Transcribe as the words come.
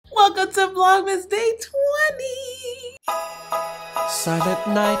welcome to Vlogmas Day 20. Silent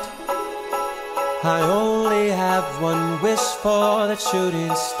night, I only have one wish for the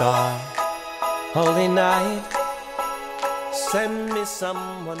shooting star. Holy night, send me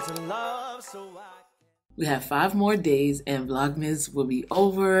someone to love so I... We have 5 more days and Vlogmas will be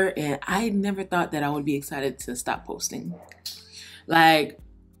over, and I never thought that I would be excited to stop posting. Like,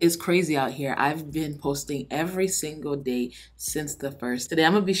 it's crazy out here. I've been posting every single day since the 1st. Today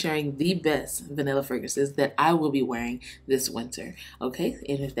I'm gonna be sharing the best vanilla fragrances that I will be wearing this winter. Okay,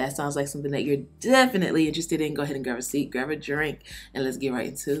 and if that sounds like something that you're definitely interested in, go ahead and grab a seat, grab a drink, and let's get right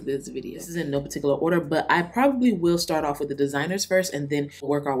into this video. This is in no particular order, but I probably will start off with the designers first and then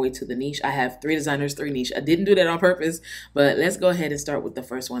work our way to the niche. I have 3 designers, 3 niche. I didn't do that on purpose, but let's go ahead and start with the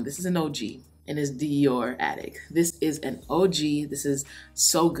first one. This is an OG. And it's Dior Addict. This is an OG. This is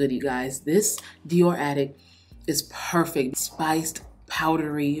so good, you guys. This Dior Addict is perfect. Spiced,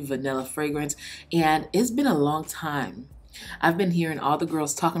 powdery, vanilla fragrance. And it's been a long time. I've been hearing all the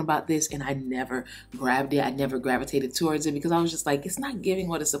girls talking about this and I never grabbed it. I never gravitated towards it because I was just like, it's not giving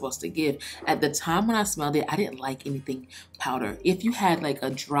what it's supposed to give. At the time when I smelled it, I didn't like anything powder. If you had like a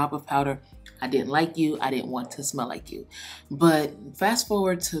drop of powder, I didn't like you. I didn't want to smell like you. But fast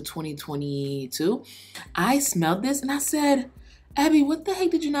forward to 2022, I smelled this and I said, Abby, what the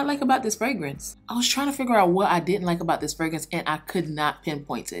heck did you not like about this fragrance? I was trying to figure out what I didn't like about this fragrance and I could not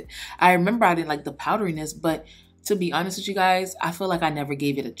pinpoint it. I remember I didn't like the powderiness, but to be honest with you guys, I feel like I never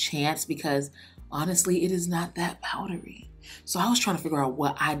gave it a chance because honestly, it is not that powdery. So I was trying to figure out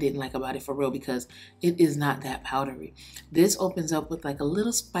what I didn't like about it for real because it is not that powdery. This opens up with like a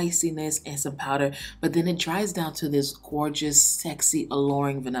little spiciness and some powder, but then it dries down to this gorgeous, sexy,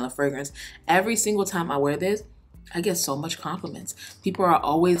 alluring vanilla fragrance. Every single time I wear this, I get so much compliments. People are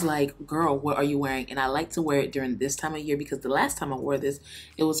always like, girl, what are you wearing? And I like to wear it during this time of year because the last time I wore this,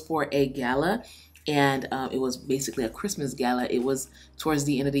 it was for a gala. And it was basically a Christmas gala. It was towards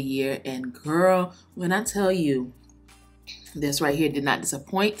the end of the year. And girl, when I tell you, this right here did not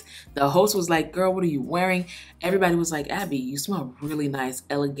disappoint. The host was like, girl, what are you wearing? Everybody was like, Abby, you smell really nice,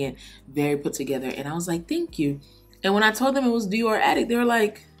 elegant, very put together. And I was like, thank you. And when I told them it was Dior Addict, they were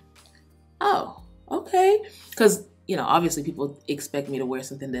like, oh, okay. Because, you know, obviously people expect me to wear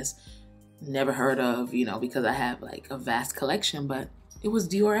something that's never heard of, you know, because I have like a vast collection, but it was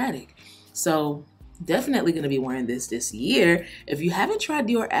Dior Addict. So definitely going to be wearing this year. If you haven't tried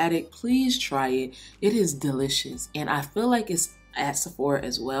Dior Addict, please try it. It is delicious. And I feel like it's at Sephora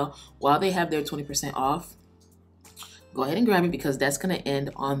as well. While they have their 20% off, go ahead and grab it because that's going to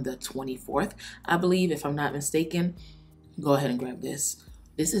end on the 24th. I believe, if I'm not mistaken, go ahead and grab this.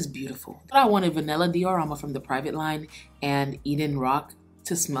 This is beautiful. I wanted vanilla diorama from the private line and Eden Rock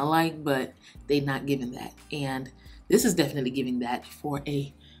to smell like, but they're not giving that. And this is definitely giving that for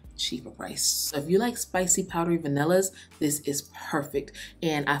a cheaper price. So if you like spicy powdery vanillas, this is perfect.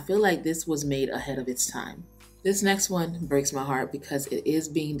 And I feel like this was made ahead of its time. This next one breaks my heart because it is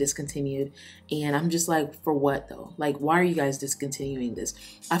being discontinued. And I'm just like, for what though? Like, why are you guys discontinuing this?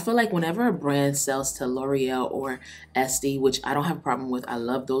 I feel like whenever a brand sells to L'Oreal or Estee, which I don't have a problem with, I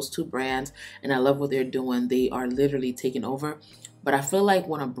love those 2 brands and I love what they're doing. They are literally taking over. But I feel like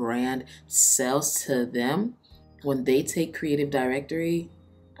when a brand sells to them, when they take creative directory,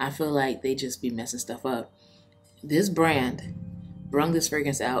 I feel like they just be messing stuff up. This brand brung this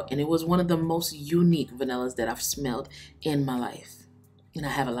fragrance out and it was one of the most unique vanillas that I've smelled in my life. And I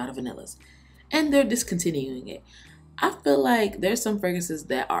have a lot of vanillas. And they're discontinuing it. I feel like there's some fragrances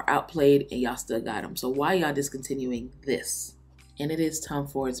that are outplayed and y'all still got them. So why y'all discontinuing this? And it is Tom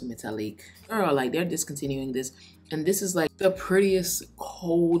Ford's Metallique. Girl, like they're discontinuing this. And this is like the prettiest,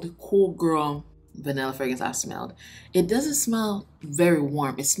 cold, cool girl vanilla fragrance I've smelled. It doesn't smell very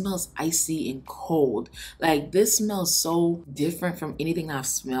warm. It smells icy and cold. Like this smells so different from anything I've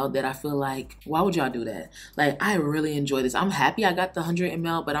smelled that I feel like, why would y'all do that? Like I really enjoy this. I'm happy I got the 100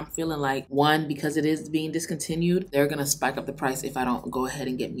 ml, but I'm feeling like, one, because it is being discontinued, they're gonna spike up the price if I don't go ahead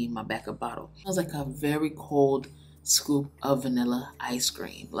and get me my backup bottle. It smells like a very cold scoop of vanilla ice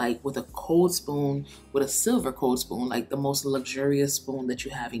cream, like with a cold spoon, with a silver cold spoon, like the most luxurious spoon that you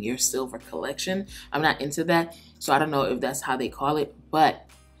have in your silver collection. I'm not into that, so I don't know if that's how they call it, but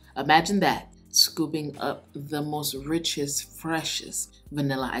imagine that, scooping up the most richest, freshest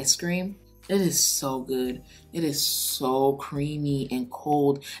vanilla ice cream. It is so good. It is so creamy and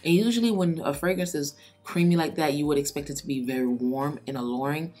cold. And usually when a fragrance is creamy like that, you would expect it to be very warm and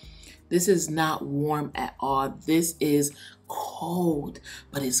alluring. This is not warm at all. This is cold,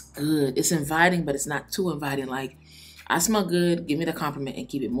 but it's good. It's inviting, but it's not too inviting. Like, I smell good, give me the compliment and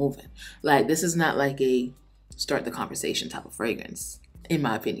keep it moving. Like, this is not like a start the conversation type of fragrance. in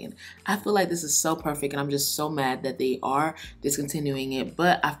my opinion. I feel like this is so perfect, and I'm just so mad that they are discontinuing it.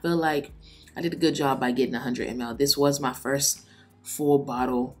 But I feel like I did a good job by getting 100 ml. This was my first full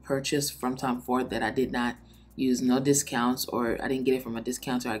bottle purchase from Tom Ford that I did not use no discounts, or I didn't get it from a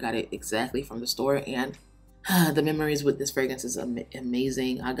discounter. I got it exactly from the store, and the memories with this fragrance is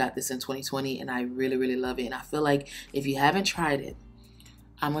amazing. I got this in 2020, and I really, really love it. And I feel like if you haven't tried it,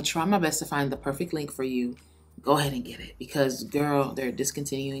 I'm going to try my best to find the perfect link for you. Go ahead and get it, because girl, they're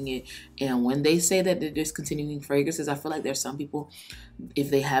discontinuing it. And when they say that they're discontinuing fragrances, I feel like there's some people, if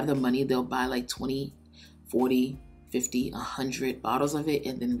they have the money, they'll buy like 20, 40, 50, 100 bottles of it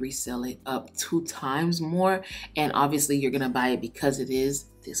and then resell it up 2 times more. And obviously you're going to buy it because it is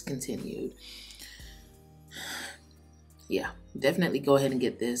discontinued. Yeah, definitely go ahead and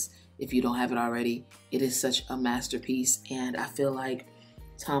get this if you don't have it already. It is such a masterpiece, and I feel like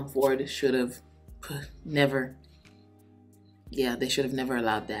Tom Ford should have never, they should have never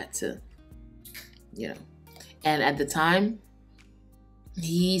allowed that to, And at the time,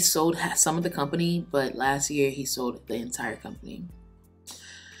 he sold some of the company, but last year he sold the entire company.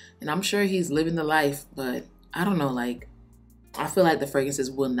 And I'm sure he's living the life, but I don't know, like, I feel like the fragrances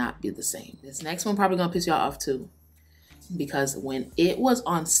will not be the same. This next one probably gonna piss y'all off too, because when it was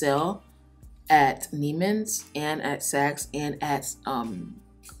on sale at Neiman's and at Saks and at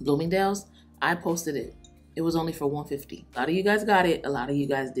Bloomingdale's, I posted it. It was only for $150. A lot of you guys got it. A lot of you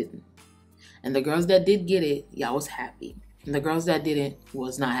guys didn't. And the girls that did get it, y'all was happy. And the girls that didn't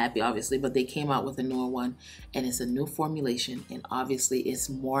was not happy, obviously, but they came out with a newer one, and it's a new formulation, and obviously it's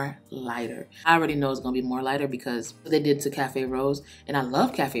more lighter. I already know it's gonna be more lighter because they did to Cafe Rose, and I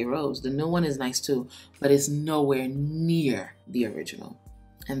love Cafe Rose. The new one is nice too, but it's nowhere near the original.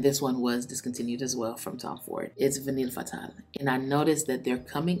 And this one was discontinued as well from Tom Ford. It's Vanille Fatale. And I noticed that they're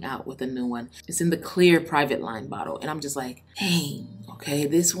coming out with a new one. It's in the clear private line bottle. And I'm just like, dang, okay,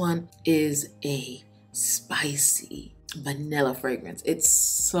 this one is a spicy vanilla fragrance. It's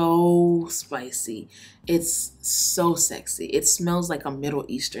so spicy. It's so sexy. It smells like a Middle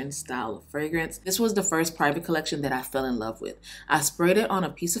Eastern style of fragrance. This was the first private collection that I fell in love with. I sprayed it on a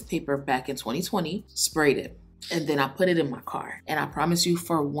piece of paper back in 2020, sprayed it, and then I put it in my car. And I promise you,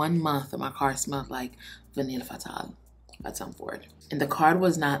 for 1 month, my car smelled like Vanille Fatale by Tom Ford. And the card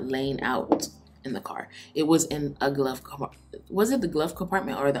was not laying out in the car. It was in a glove compartment. Was it the glove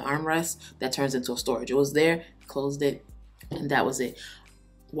compartment or the armrest that turns into a storage? It was there, closed it, and that was it.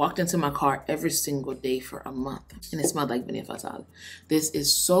 Walked into my car every single day for a month, and it smelled like Vanille Fatale. This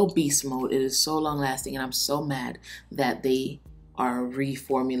is so beast mode. It is so long lasting, and I'm so mad that they are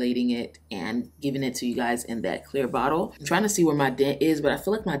reformulating it and giving it to you guys in that clear bottle. I'm trying to see where my dent is, but I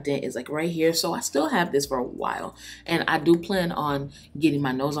feel like my dent is like right here. So I still have this for a while. And I do plan on getting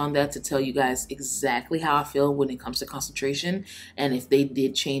my nose on that to tell you guys exactly how I feel when it comes to concentration. And if they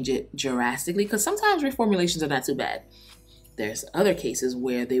did change it drastically, because sometimes reformulations are not too bad. There's other cases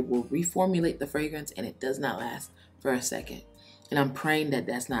where they will reformulate the fragrance and it does not last for a second. And I'm praying that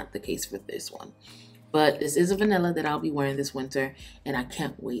that's not the case for this one. But this is a vanilla that I'll be wearing this winter, and I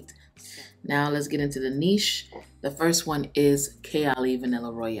can't wait. Now let's get into the niche. The first one is Kayali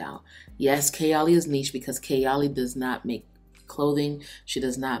Vanilla Royale. Yes, Kayali is niche because Kayali does not make clothing. She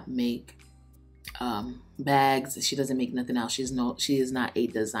does not make bags. She doesn't make nothing else. She is not a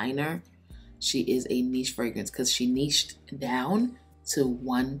designer. She is a niche fragrance because she niched down to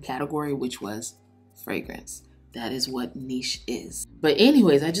one category, which was fragrance. That is what niche is. But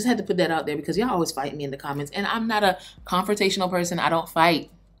anyways, I just had to put that out there because y'all always fight me in the comments. And I'm not a confrontational person. I don't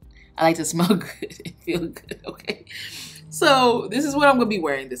fight. I like to smell good and feel good, okay? So this is what I'm going to be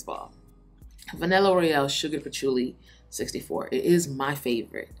wearing this fall. Vanilla Royale Sugar Patchouli 64. It is my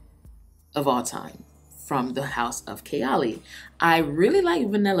favorite of all time from the house of Kayali. I really like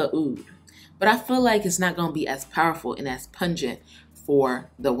Vanilla Oud, but I feel like it's not going to be as powerful and as pungent for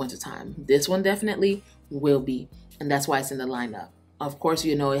the wintertime. This one definitely will be, and that's why it's in the lineup. Of course,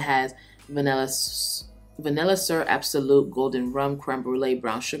 you know it has Vanilla Sur Absolute, Golden Rum, Creme Brulee,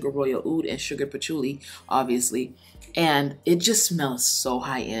 Brown Sugar, Royal Oud, and Sugar Patchouli, obviously. And it just smells so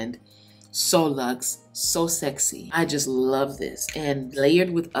high-end, so luxe, so sexy. I just love this. And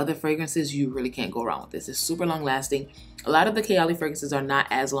layered with other fragrances, you really can't go wrong with this. It's super long-lasting. A lot of the Kayali fragrances are not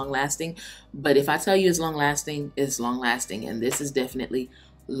as long-lasting, but if I tell you it's long-lasting, it's long-lasting. And this is definitely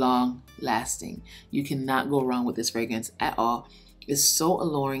long-lasting. You cannot go wrong with this fragrance at all. It's so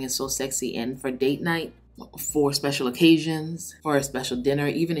alluring and so sexy. And for date night, for special occasions, for a special dinner,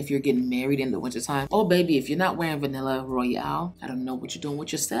 even if you're getting married in the wintertime. Oh baby, if you're not wearing Vanilla Royale, I don't know what you're doing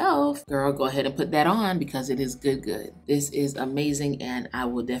with yourself. Girl, go ahead and put that on because it is good. This is amazing and I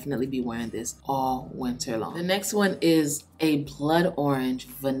will definitely be wearing this all winter long. The next one is a blood orange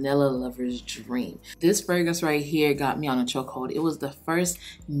vanilla lover's dream. This fragrance right here got me on a chokehold. It was the first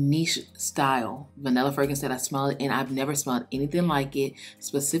niche style vanilla fragrance that I smelled, and I've never smelled anything like it,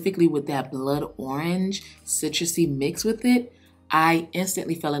 specifically with that blood orange citrusy mix with it. I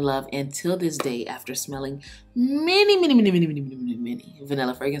instantly fell in love, and till this day, after smelling many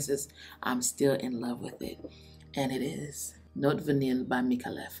vanilla fragrances, I'm still in love with it. And it is Note Vanille by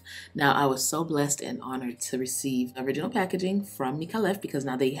Micallef. Now, I was so blessed and honored to receive original packaging from Micallef, because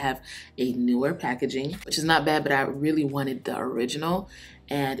now they have a newer packaging, which is not bad, but I really wanted the original,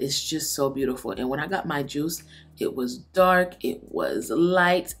 and it's just so beautiful. And when I got my juice, it was dark, it was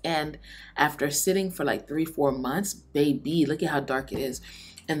light, and after sitting for like 3-4 months, baby, look at how dark it is.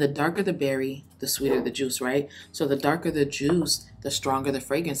 And the darker the berry, the sweeter the juice, right? So the darker the juice, the stronger the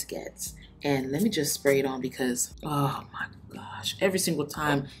fragrance gets. And let me just spray it on, because, oh my gosh, every single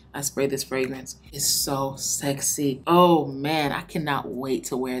time I spray this fragrance, it's so sexy. Oh man, I cannot wait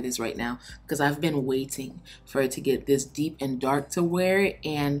to wear this right now, because I've been waiting for it to get this deep and dark to wear it.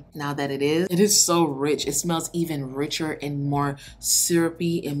 And now that it is so rich. It smells even richer and more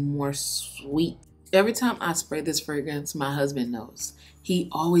syrupy and more sweet. Every time I spray this fragrance, my husband knows. He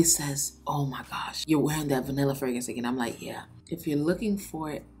always says, oh my gosh, you're wearing that vanilla fragrance again. I'm like, yeah. If you're looking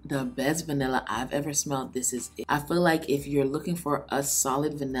for the best vanilla I've ever smelled, this is it. I feel like if you're looking for a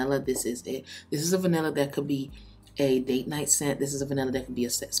solid vanilla, this is it. This is a vanilla that could be a date night scent. This is a vanilla that could be a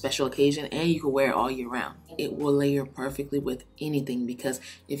special occasion, and you can wear it all year round. It will layer perfectly with anything, because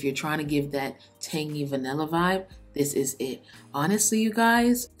if you're trying to give that tangy vanilla vibe, this is it. Honestly, you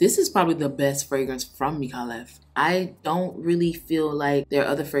guys, this is probably the best fragrance from Micallef. I don't really feel like their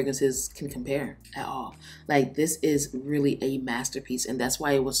other fragrances can compare at all. Like, this is really a masterpiece, and that's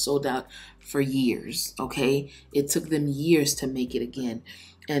why it was sold out for years, okay? It took them years to make it again.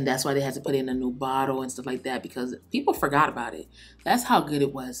 And that's why they had to put in a new bottle and stuff like that, because people forgot about it. That's how good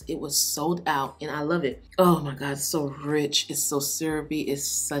it was. It was sold out, and I love it. Oh my God, it's so rich. It's so syrupy. It's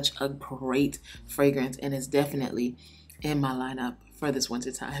such a great fragrance, and it's definitely in my lineup for this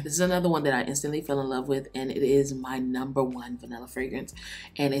winter time. This is another one that I instantly fell in love with, and it is my #1 vanilla fragrance,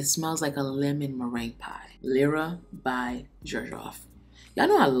 and it smells like a lemon meringue pie. Lyra by Xerjoff. Y'all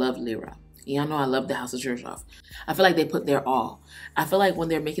know I love Lyra. Y'all know I love the House of Xerjoff. I feel like they put their all. I feel like when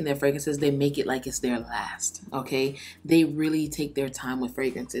they're making their fragrances, they make it like it's their last, okay? They really take their time with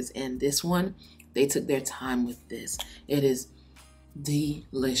fragrances, and this one, they took their time with this. It is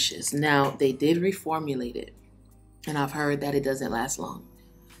delicious. Now, they did reformulate it, and I've heard that it doesn't last long.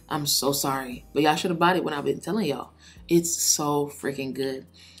 I'm so sorry, but y'all should have bought it when I've been telling y'all. It's so freaking good.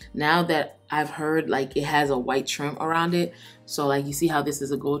 Now that I've heard, like, it has a white trim around it, so like you see how this is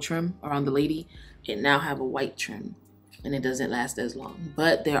a gold trim around the lady, it now have a white trim, and it doesn't last as long.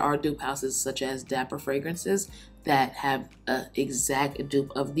 But there are dupe houses such as Dapper Fragrances that have an exact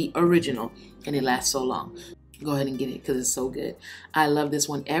dupe of the original, and it lasts so long. Go ahead and get it, because it's so good. I love this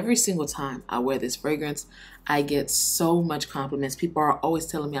one. Every single time I wear this fragrance, I get so much compliments. People are always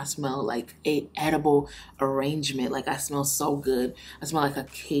telling me I smell like a edible arrangement. Like, I smell so good. I smell like a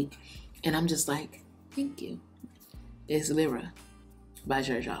cake. And I'm just like, thank you. It's Lyra by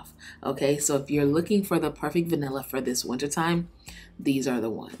Xerjoff. Okay, so if you're looking for the perfect vanilla for this wintertime, these are the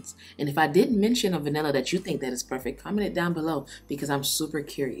ones. And if I didn't mention a vanilla that you think that is perfect, comment it down below, because I'm super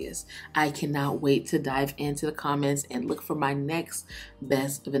curious. I cannot wait to dive into the comments and look for my next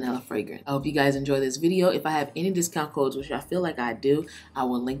best vanilla fragrance. I hope you guys enjoy this video. If I have any discount codes, which I feel like I do, I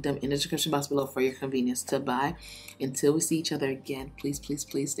will link them in the description box below for your convenience to buy. Until we see each other again, please, please,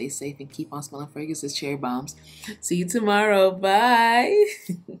 please stay safe and keep on smelling fragrances, cherry bombs. See you tomorrow. Bye.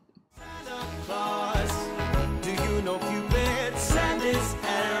 Do you know Cupid sent his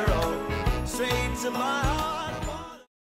arrow straight to my